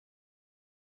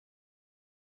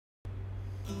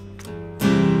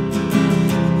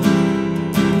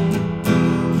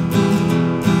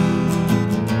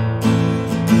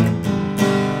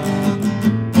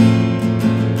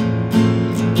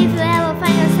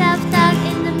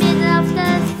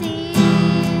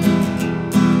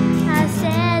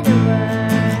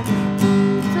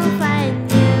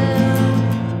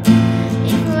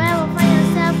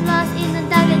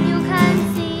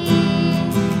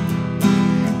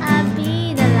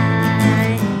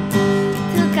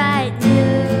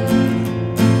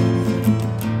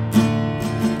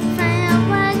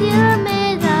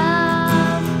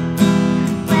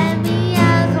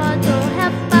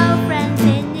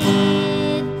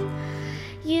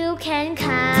can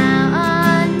count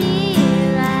on me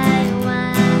like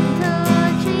 1,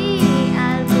 2, 3,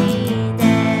 I'll be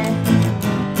there.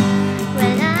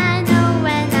 When I know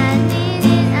when I need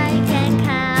it, I can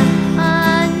count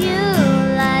on you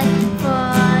like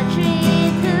 4,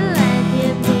 3, 2, and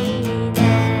you'll be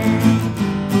there.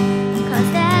 'Cause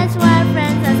that's what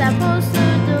friends are supposed to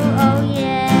do, oh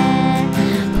yeah.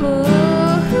 Ooh,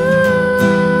 ooh,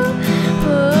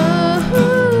 ooh.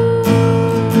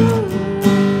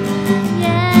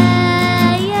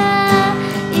 Yeah, yeah.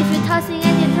 If you're tossing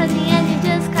and you're turning and you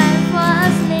just can't fall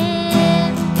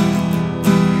asleep,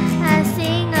 I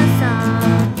sing a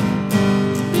song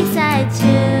beside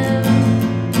you.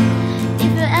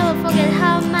 If you ever forget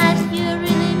how much you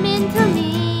really mean to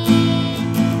me,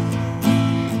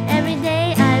 every day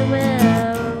I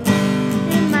will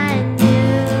remind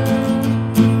you.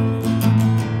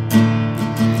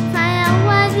 Find out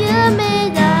what you're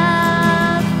made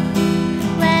of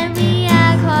when we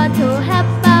are called to help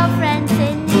our friends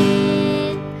in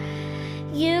need.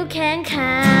 You can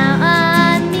count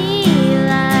on me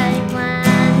like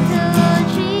 1, 2,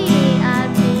 3,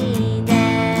 I'll be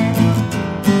there.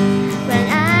 When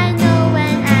I know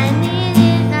when I need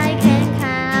it, I can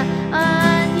count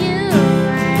on you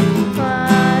like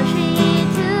 4, 3,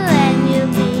 2, and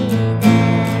you'll be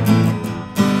there.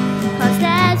 'Cause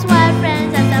that's what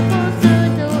friends are supposed to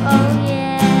do, oh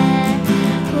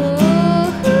yeah. Ooh,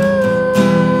 ooh,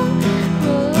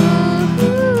 ooh,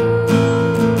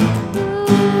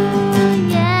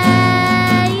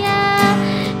 yeah, yeah.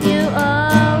 You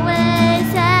always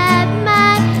at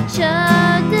my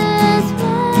shoulders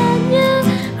when you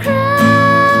cry.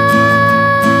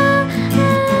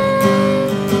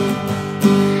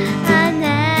 I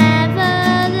never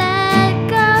let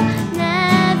go,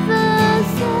 never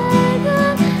say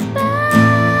goodbye.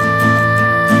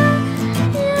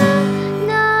 You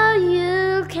know you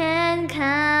can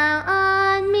count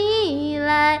on me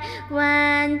like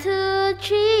 1, 2,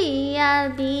 3,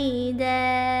 I'll be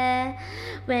there.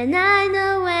 When I